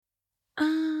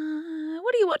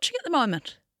you watching at the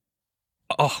moment?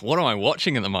 Oh, what am I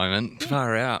watching at the moment?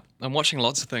 Far out. I'm watching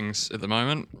lots of things at the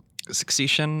moment.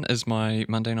 Succession is my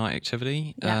Monday night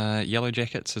activity. Yeah. Yellow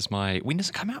Jackets is my... When does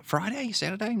it come out? Friday?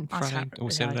 Saturday?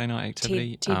 Saturday night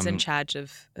activity. Ted's in charge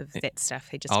of that stuff.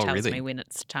 He just tells me when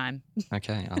it's time.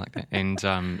 Okay, I like that.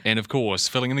 And of course,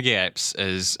 filling in the gaps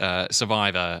is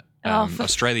Survivor,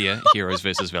 Australia, Heroes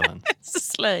versus Villains.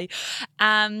 Seriously.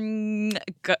 I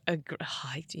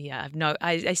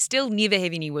still never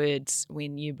have any words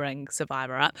when you bring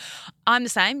Survivor up. I'm the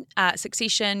same.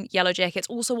 Succession, Yellow Jackets,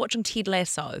 also watching Ted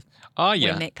Lasso. Oh,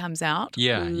 yeah. When that comes out.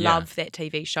 Yeah. Love that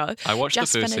TV show. I watched the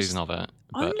first season of it.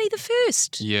 Only the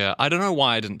first. Yeah, I don't know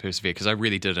why I didn't persevere because I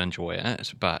really did enjoy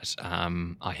it, but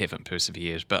I haven't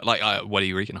persevered. But what do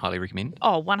you reckon? Highly recommend?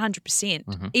 Oh,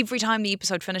 100%. Every time the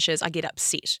episode finishes, I get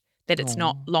upset that it's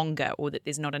not longer or that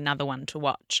there's not another one to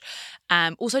watch.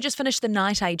 Also just finished The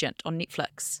Night Agent on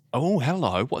Netflix. Oh,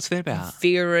 hello. What's that about?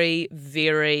 Very,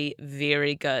 very,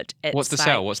 very good. What's the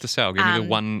sell? Give me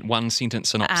the one sentence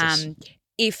synopsis.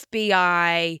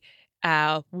 FBI,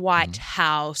 White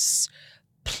House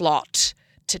plot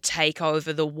to take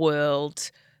over the world.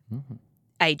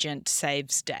 Agent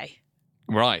saves day.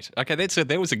 Right. Okay.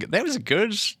 That was a good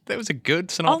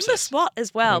synopsis. On the spot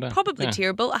as well. Probably Yeah.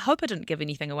 terrible. I hope I didn't give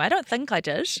anything away. I don't think I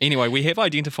did. Anyway, we have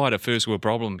identified a first world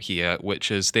problem here,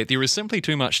 which is that there is simply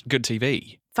too much good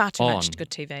TV. Far too much good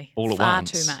TV. All at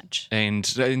once. Far too much.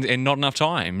 And not enough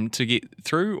time to get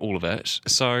through all of it.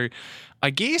 So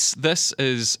I guess this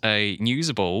is a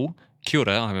newsable. Kia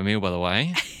ora, I'm Emil, by the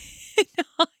way.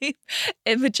 I'm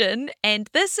Imogen, and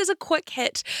this is a quick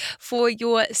hit for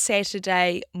your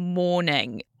Saturday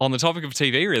morning. On the topic of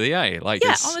TV, really, eh? On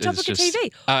the topic of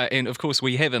TV. And of course,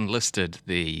 we have enlisted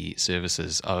the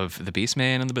services of the best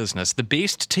man in the business, the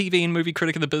best TV and movie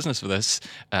critic in the business for this,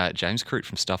 James Croot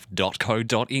from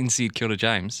stuff.co.nz. Kia ora,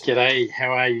 James. G'day,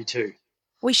 how are you two?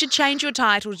 We should change your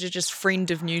title to just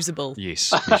Friend of Newsable.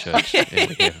 Yes, we should.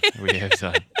 Yeah, we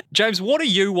have. James, what are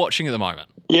you watching at the moment?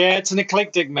 Yeah, it's an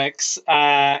eclectic mix.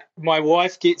 My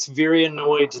wife gets very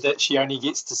annoyed that she only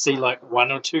gets to see like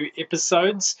one or two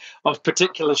episodes of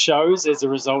particular shows as a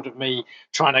result of me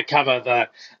trying to cover the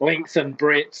length and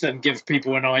breadth and give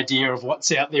people an idea of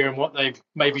what's out there and what they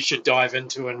maybe should dive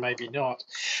into and maybe not.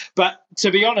 But to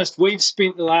be honest, we've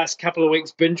spent the last couple of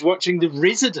weeks binge watching The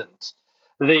Resident.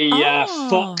 The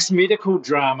Fox medical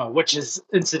drama, which has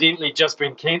incidentally just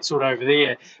been cancelled over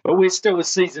there, but we're still a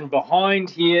season behind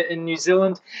here in New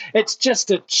Zealand. It's just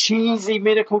a cheesy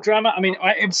medical drama. I mean,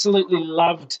 I absolutely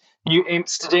loved New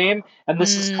Amsterdam, and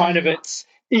this is kind of its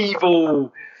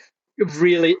evil,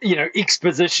 really,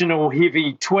 expositional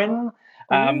heavy twin,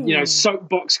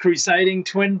 soapbox crusading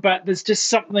twin, but there's just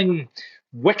something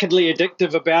wickedly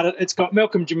addictive about it. It's got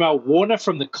Malcolm Jamal Warner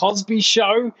from The Cosby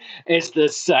Show as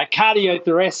this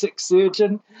cardiothoracic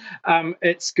surgeon.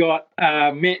 It's got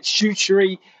Matt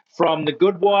Schuchery from The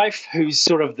Good Wife, who's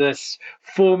sort of this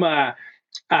former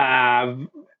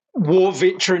war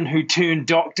veteran who turned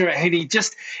doctor, and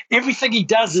everything he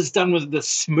does is done with the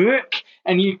smirk,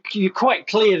 and you're quite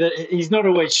clear that he's not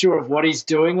always sure of what he's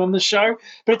doing on the show,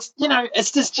 but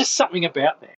it's just something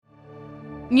about that.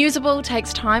 Newsable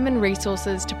takes time and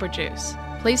resources to produce.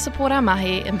 Please support our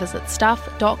mahi and visit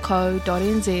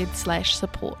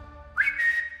stuff.co.nz/support.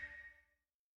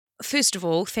 First of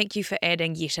all, thank you for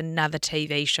adding yet another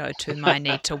TV show to my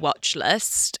need to watch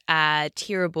list.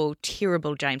 Terrible,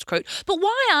 terrible James Croot. But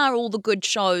why are all the good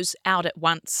shows out at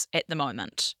once at the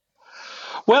moment?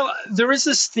 Well, there is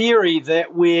this theory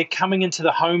that we're coming into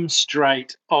the home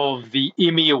straight of the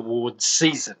Emmy Awards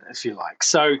season, if you like.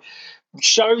 So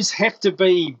shows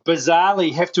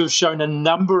bizarrely have to have shown a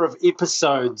number of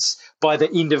episodes by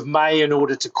the end of May in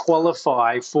order to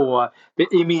qualify for the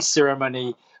Emmy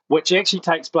ceremony, which actually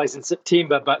takes place in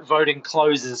September, but voting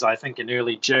closes, I think, in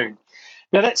early June.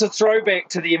 Now, that's a throwback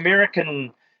to the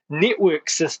American network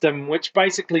system, which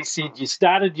basically said you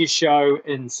started your show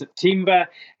in September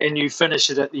and you finish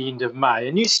it at the end of May.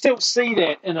 And you still see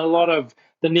that in a lot of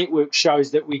the network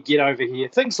shows that we get over here.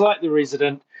 Things like The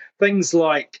Resident, things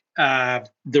like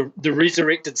the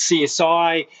resurrected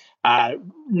CSI,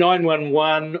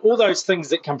 911, all those things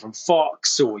that come from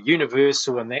Fox or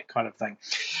Universal and that kind of thing.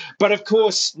 But of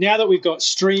course, now that we've got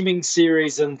streaming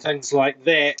series and things like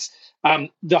that,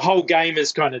 the whole game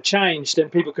has kind of changed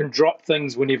and people can drop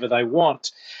things whenever they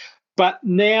want. But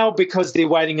now, because they're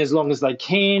waiting as long as they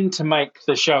can to make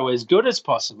the show as good as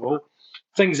possible,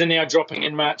 things are now dropping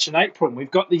in March and April. And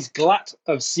we've got these glut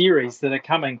of series that are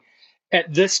coming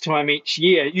at this time each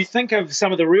year. You think of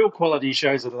some of the real quality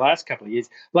shows of the last couple of years,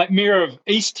 like Mirror of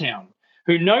Easttown,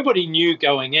 who nobody knew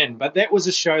going in, but that was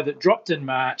a show that dropped in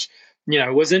March,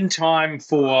 was in time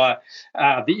for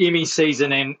the Emmy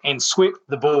season and swept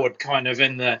the board kind of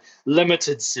in the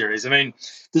limited series. I mean,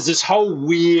 there's this whole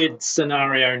weird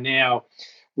scenario now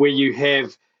where you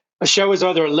have a show is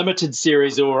either a limited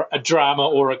series or a drama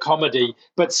or a comedy,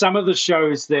 but some of the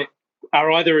shows that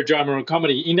are either a drama or a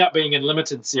comedy end up being in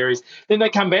limited series. Then they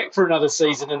come back for another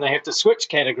season and they have to switch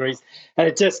categories. And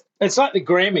it's like the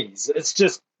Grammys.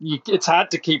 It's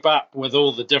hard to keep up with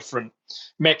all the different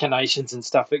machinations and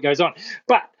stuff that goes on.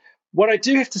 But what I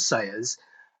do have to say is,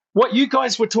 what you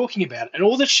guys were talking about and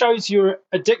all the shows you're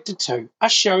addicted to are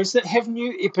shows that have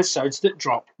new episodes that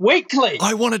drop weekly.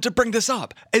 I wanted to bring this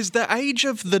up. Is the age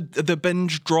of the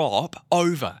binge drop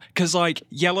over? Because like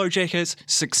Yellow Jackets,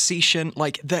 Succession,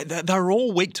 like they're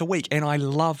all week to week, and I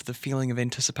love the feeling of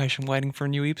anticipation waiting for a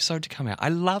new episode to come out. I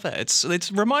love it.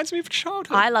 It reminds me of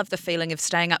childhood. I love the feeling of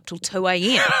staying up till 2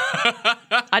 a.m.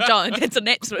 I don't. It's an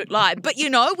absolute lie. But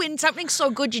when something's so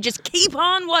good, you just keep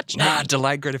on watching.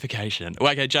 Delayed gratification.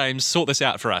 Okay, James, sort this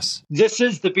out for us. This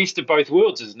is the best of both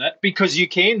worlds, isn't it? Because you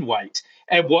can wait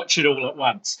and watch it all at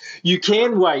once. You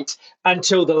can wait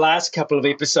until the last couple of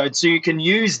episodes so you can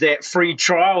use that free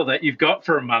trial that you've got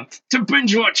for a month to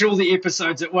binge watch all the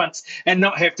episodes at once and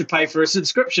not have to pay for a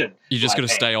subscription. You just got to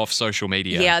stay off social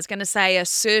media. Yeah, I was going to say a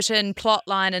certain plot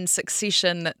line in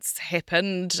Succession that's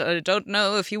happened. I don't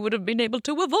know if you would have been able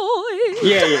to avoid.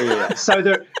 Yeah. So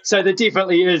there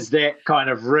definitely is that kind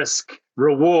of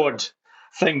risk-reward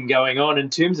thing going on in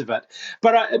terms of it.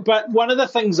 But one of the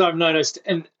things I've noticed,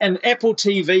 and Apple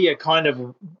TV are kind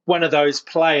of one of those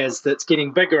players that's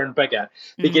getting bigger and bigger.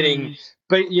 They're getting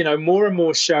more and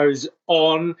more shows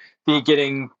on. They're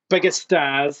getting bigger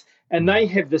stars, and they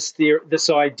have this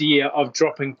idea of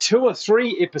dropping 2 or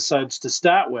 3 episodes to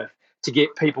start with to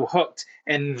get people hooked,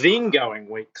 and then going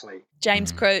weekly.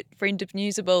 James Croat, friend of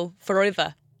Newsable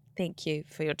forever. Thank you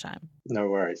for your time. No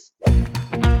worries.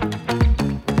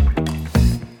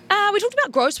 We talked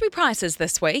about grocery prices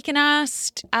this week and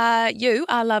asked you,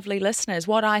 our lovely listeners,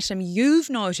 what item you've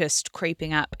noticed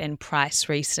creeping up in price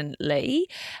recently.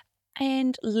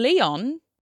 And Leon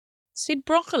said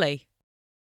broccoli.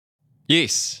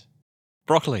 Yes,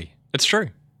 broccoli. It's true.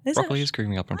 Broccoli Is is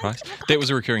creeping up in price. That was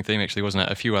a recurring theme, actually, wasn't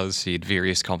it? A few others said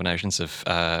various combinations of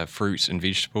fruit and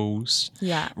vegetables.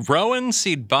 Yeah. Rowan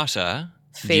said butter.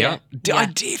 Fair. Yeah. I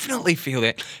definitely feel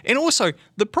that. And also,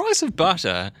 the price of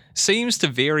butter seems to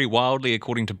vary wildly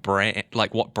according to brand,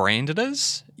 like what brand it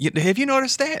is. Have you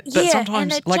noticed that? That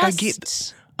sometimes,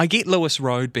 I get Lewis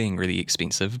Road being really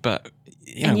expensive, but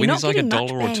when it's like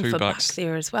 $1 or $2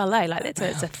 there as well, eh? Like it's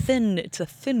a thin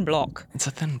block. It's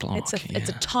a thin block. It's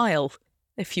a tile,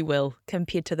 if you will,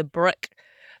 compared to the brick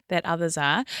that others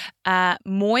are.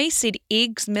 Moy said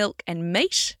eggs, milk, and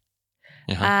meat.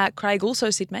 Craig also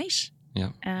said meat.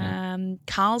 Yeah.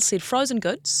 Carl said frozen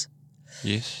goods.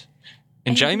 Yes.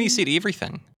 And Jamie said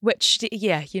everything. Which,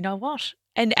 you know what?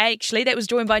 And actually, that was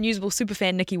joined by Newsable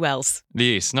superfan Nikki Wells.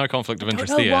 Yes, no conflict of interest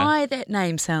there. I don't know there. why that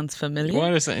name sounds familiar.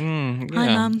 Why does it? Hi,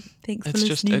 Mum. Thanks for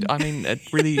listening.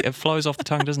 It flows off the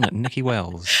tongue, doesn't it? Nikki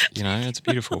Wells. It's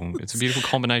beautiful. It's a beautiful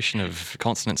combination of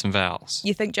consonants and vowels.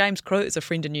 You think James Croat is a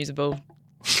friend of Newsable?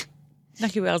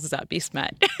 Nikki Wells is our best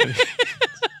mate.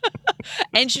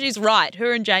 And she's right.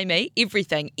 Her and Jamie,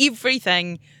 everything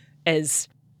is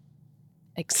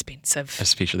expensive.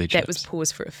 Especially chips. That was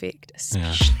pause for effect.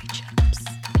 Yeah. Especially chips.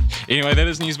 Anyway, that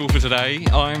is Newsable for today.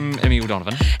 I'm Emil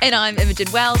Donovan. And I'm Imogen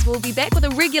Wells. We'll be back with a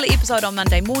regular episode on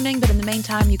Monday morning, but in the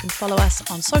meantime, you can follow us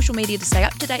on social media to stay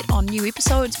up to date on new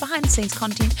episodes, behind-the-scenes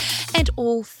content, and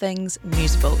all things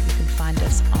Newsable. You can find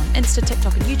us on Insta,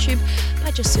 TikTok, and YouTube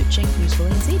by just searching Newsable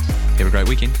NZ. Have a great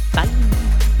weekend. Bye.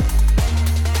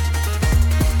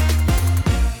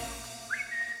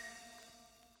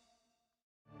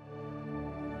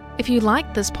 If you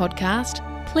like this podcast,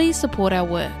 please support our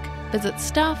work. Visit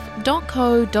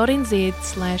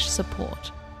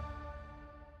stuff.co.nz/support.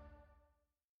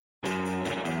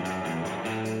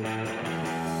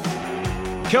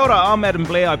 Kia ora, I'm Adam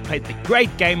Blair. I played the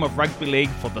great game of rugby league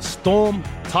for the Storm,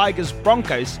 Tigers,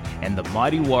 Broncos and the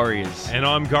Mighty Warriors. And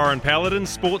I'm Goran Paladin,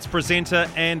 sports presenter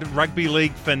and rugby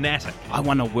league fanatic. I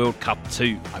won a World Cup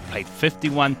too. I played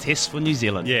 51 tests for New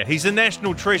Zealand. Yeah, he's a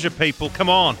national treasure, people. Come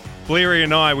on. Blairy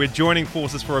and I, we're joining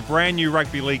forces for a brand new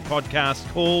rugby league podcast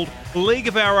called League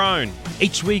of Our Own.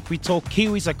 Each week we talk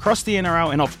Kiwis across the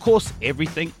NRL and of course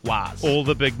everything was. All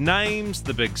the big names,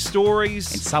 the big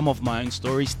stories. And some of my own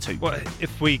stories too. Well,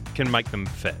 if we can make them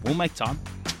fit. We'll make time.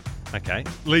 Okay.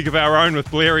 League of Our Own with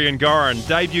Blairy and Goran.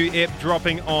 Debut ep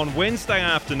dropping on Wednesday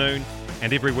afternoon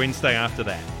and every Wednesday after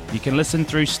that. You can listen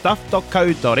through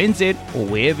stuff.co.nz or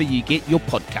wherever you get your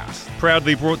podcasts.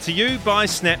 Proudly brought to you by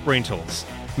Snap Rentals.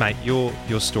 Mate, your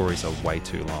stories are way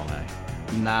too long, eh?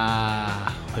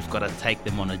 Nah, we've got to take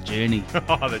them on a journey.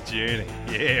 Oh, the journey.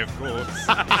 Yeah, of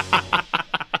course.